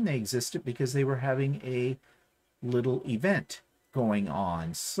 2019 they existed because they were having a little event going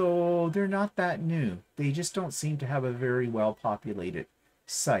on. So they're not that new. They just don't seem to have a very well populated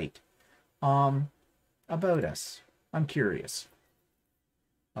site. About us. I'm curious.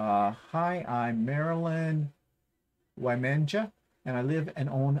 Hi, I'm Marilyn Wymenja, and I live and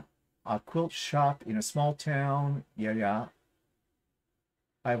own a quilt shop in a small town. Yeah.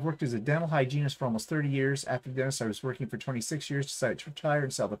 I've worked as a dental hygienist for almost 30 years. After dentist, I was working for 26 years, decided to retire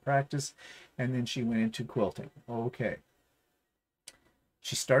and sell the practice, and then she went into quilting. Okay.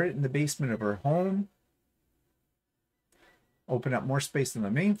 She started in the basement of her home, opened up more space than the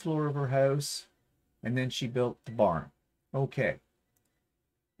main floor of her house, and then she built the barn. Okay.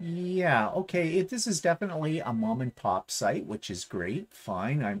 Yeah, okay. This is definitely a mom and pop site, which is great.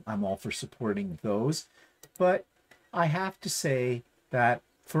 Fine. I'm all for supporting those. But I have to say that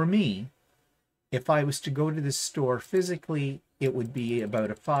for me, if I was to go to this store physically, it would be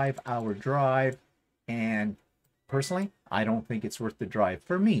about a 5-hour drive. And personally, I don't think it's worth the drive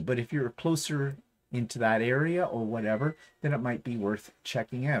for me. But if you're closer into that area or whatever, then it might be worth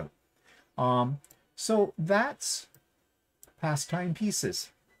checking out. So that's Pastime Pieces.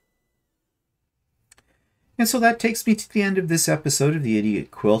 And so that takes me to the end of this episode of the Idiot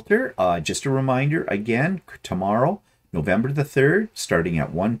Quilter. Just a reminder, again, tomorrow, November the 3rd, starting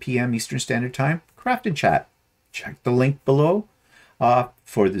at 1 p.m. Eastern Standard Time, Craft and Chat. Check the link below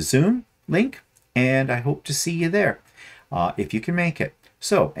for the Zoom link, and I hope to see you there if you can make it.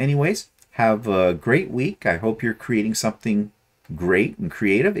 So anyways, have a great week. I hope you're creating something great and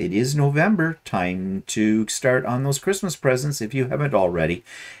creative. It is November, time to start on those Christmas presents if you haven't already,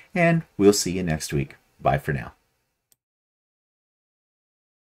 and we'll see you next week. Bye for now.